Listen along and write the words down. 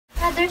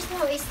There's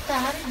no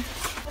stand.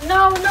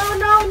 No, no,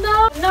 no,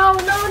 no, no,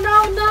 no, no,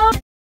 no.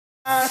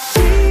 I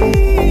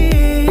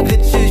see that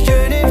you're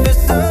yearning for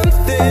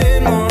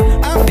something more.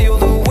 I feel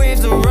the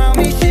waves around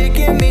me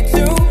shaking me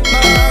to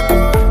my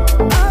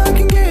core. I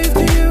can give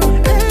to you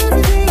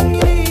everything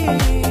you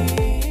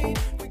need.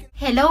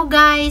 Hello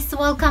guys!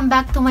 Welcome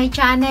back to my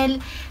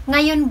channel.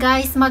 Ngayon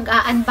guys,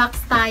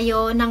 mag-a-unbox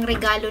tayo ng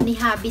regalo ni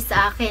Habi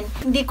sa akin.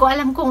 Hindi ko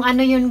alam kung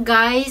ano yun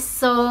guys.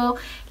 So,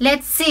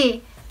 let's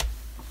see.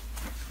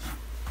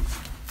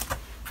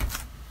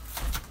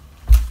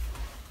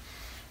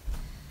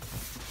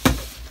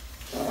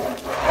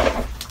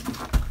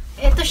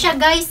 Ito siya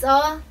guys,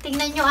 oh.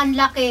 Tingnan nyo, ang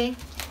laki.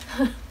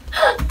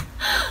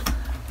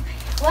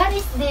 What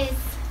is this?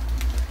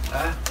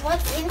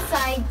 What's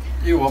inside?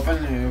 You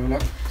open and you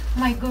look.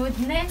 My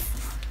goodness.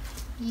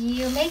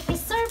 You make me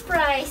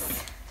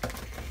surprised.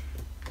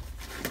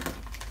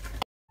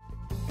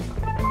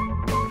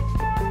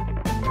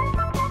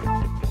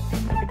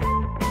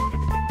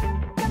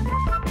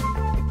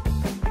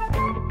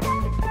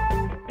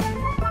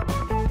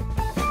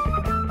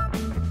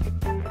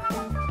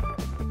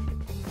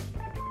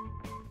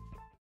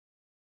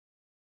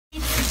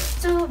 It's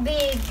too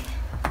big.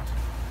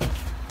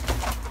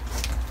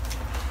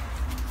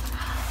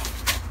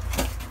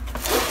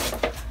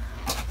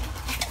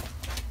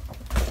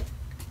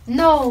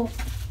 No.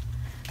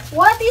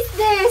 What is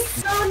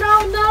this? No,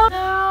 no, no.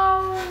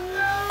 No,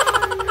 no,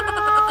 no,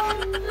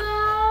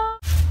 no.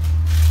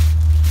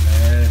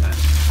 Very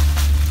nice.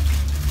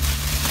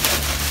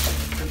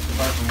 Put the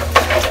bottom.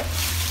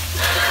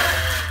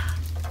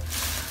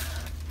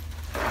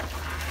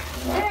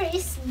 There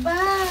is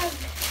bag.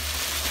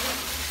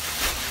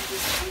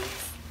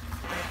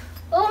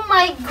 Oh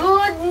my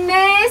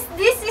goodness.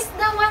 This is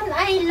the one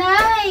I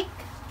like.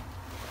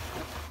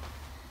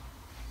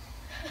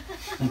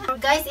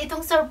 Guys,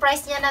 itong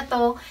surprise niya na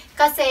to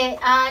kasi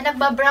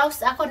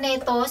nagbabrowse ako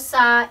nito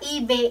sa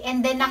eBay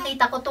and then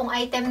nakita ko tong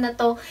item na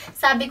to.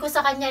 Sabi ko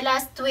sa kanya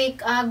last week,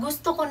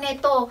 gusto ko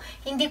nito.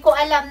 Hindi ko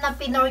alam na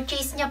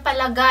pinorchase niya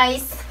pala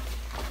guys.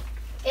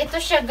 Ito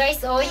siya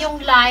guys, oh,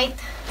 yung light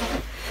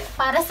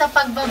para sa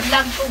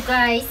pagbablog ko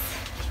guys.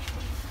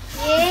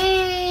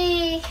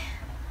 Yay!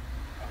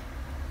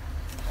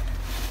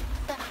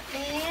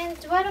 And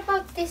what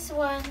about this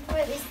one?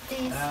 Where is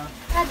this?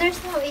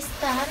 There's no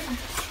stand.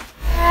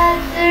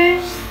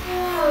 There's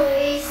no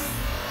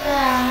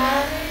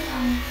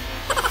stand.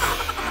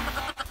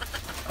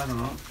 I don't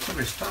know. Should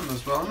be stand as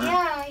well, no?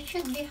 Yeah, it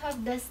should be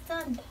have the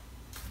stand.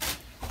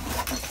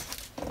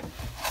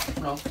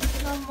 No.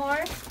 No more.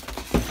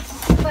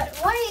 But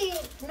why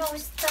no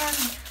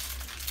stand?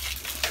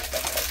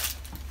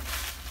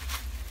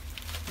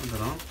 I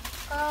don't know.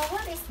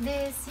 What is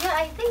this? Yeah,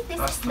 I think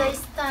this is the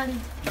stand.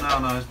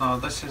 No, no, it's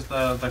not. This is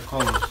the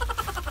colors.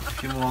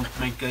 If you want to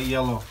make a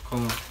yellow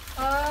color.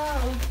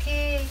 Oh,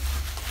 okay.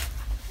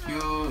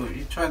 You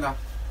try that.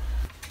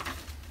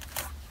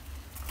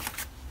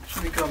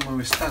 Should we go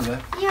with stand,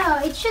 eh?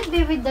 Yeah, it should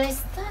be with the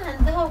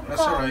stand. How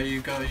That's come? alright. You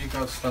got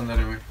stand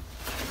anyway.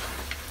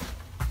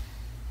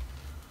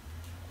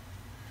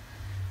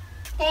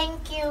 Thank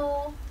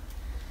you.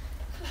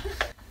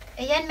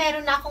 Ayan,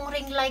 meron na akong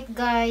ring light,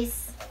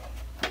 guys.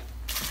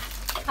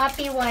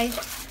 Happy wife.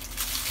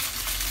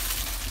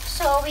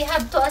 So, we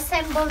have to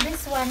assemble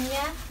this one,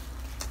 yeah?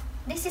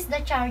 This is the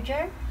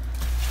charger.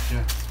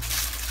 Yeah.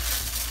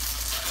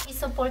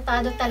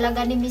 Isuportado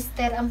talaga ni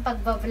Mr. ang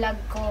pagbablog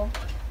ko.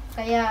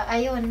 Kaya,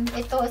 ayun,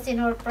 ito,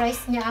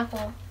 sinurprise niya ako.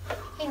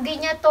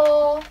 Hindi niya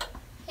to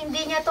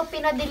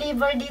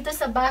pinadeliver dito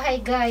sa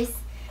bahay, guys.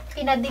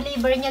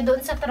 Pinadeliver niya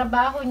doon sa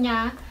trabaho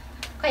niya.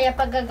 Kaya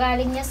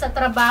pagkagaling niya sa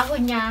trabaho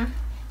niya,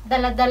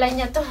 dala-dala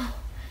niya to.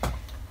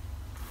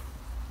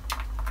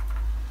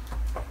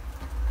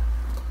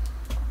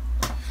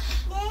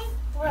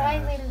 Where I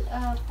will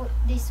put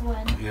this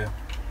one. Yeah.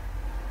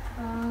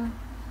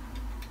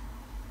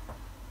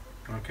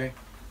 Okay.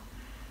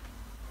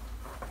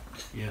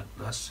 Yeah,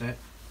 that's it.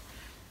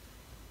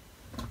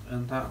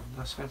 And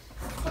that's it.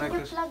 Can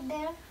you plug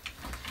there?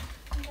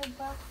 In the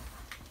back.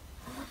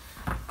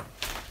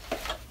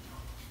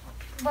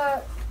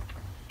 But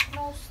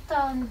no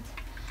stand.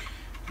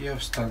 You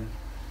have stand.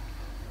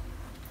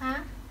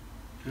 Huh?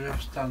 You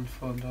have stand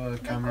for the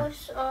camera.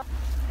 Because,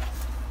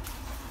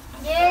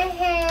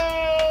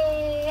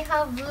 yay!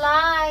 Have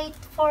light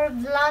for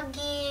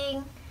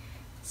vlogging.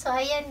 So,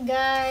 ayan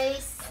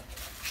guys.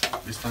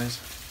 It's nice.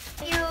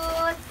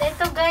 Cute!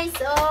 Ito guys,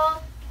 oh.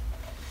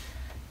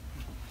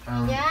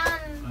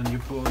 Ayan. And you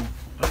put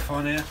the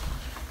phone here.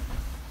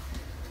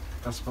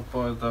 That's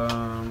for the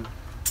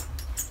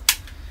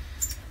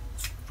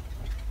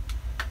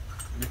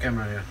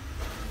camera here.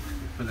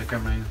 You put the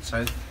camera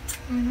inside.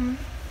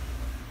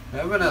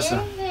 Yeah,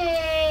 Vanessa.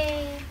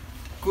 Yay!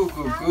 Cool.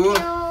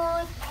 Cute!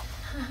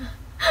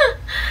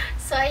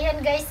 So,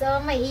 ayan guys, oh,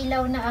 may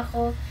ilaw na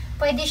ako.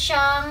 Pwede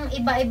siyang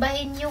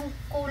iba-ibahin yung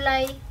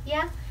kulay.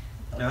 Yeah?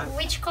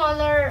 Which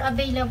color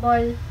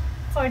available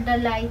for the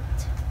light?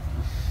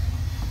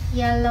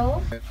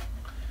 Yellow.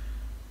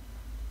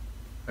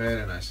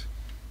 Very nice.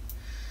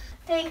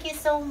 Thank you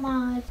so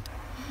much.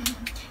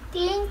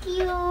 Thank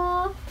you.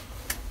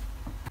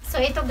 So,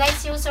 ito guys,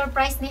 yung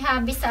surprise ni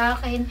Habi sa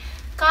akin.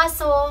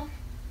 Kaso,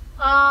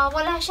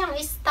 wala siyang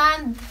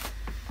stand.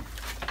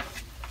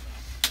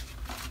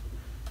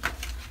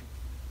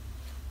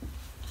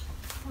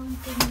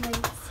 Something like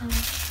that.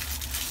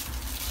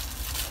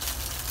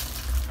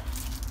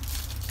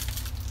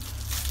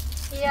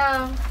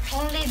 Yeah,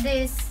 only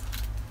this.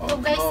 So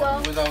guys,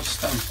 no, without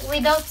stand.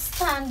 Without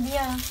stand,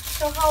 yeah.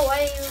 So how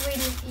I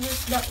will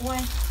use that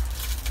one?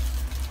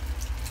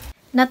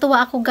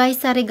 Natuwa ako guys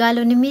sa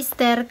regalo ni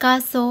Mister,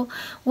 kaso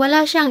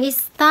wala siyang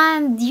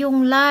stand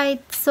yung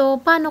light.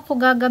 So paano ko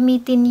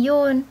gagamitin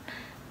yun?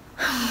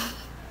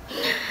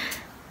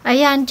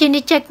 Ayan,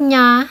 chine-check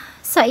niya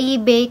sa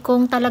eBay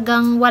kung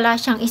talagang wala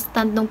siyang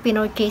stand nung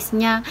pinorcase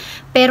niya.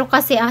 Pero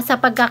kasi sa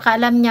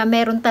pagkakaalam niya,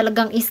 meron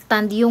talagang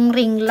stand yung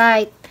ring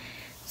light.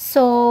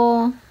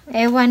 So,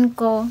 ewan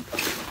ko,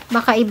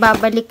 baka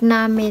ibabalik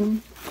namin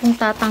kung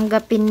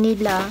tatanggapin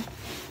nila.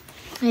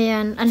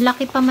 Ayan, ang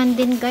laki pa man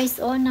din guys,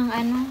 ng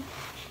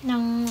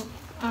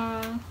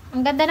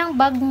ang ganda ng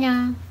bag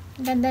niya,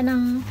 ang ganda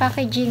ng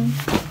packaging.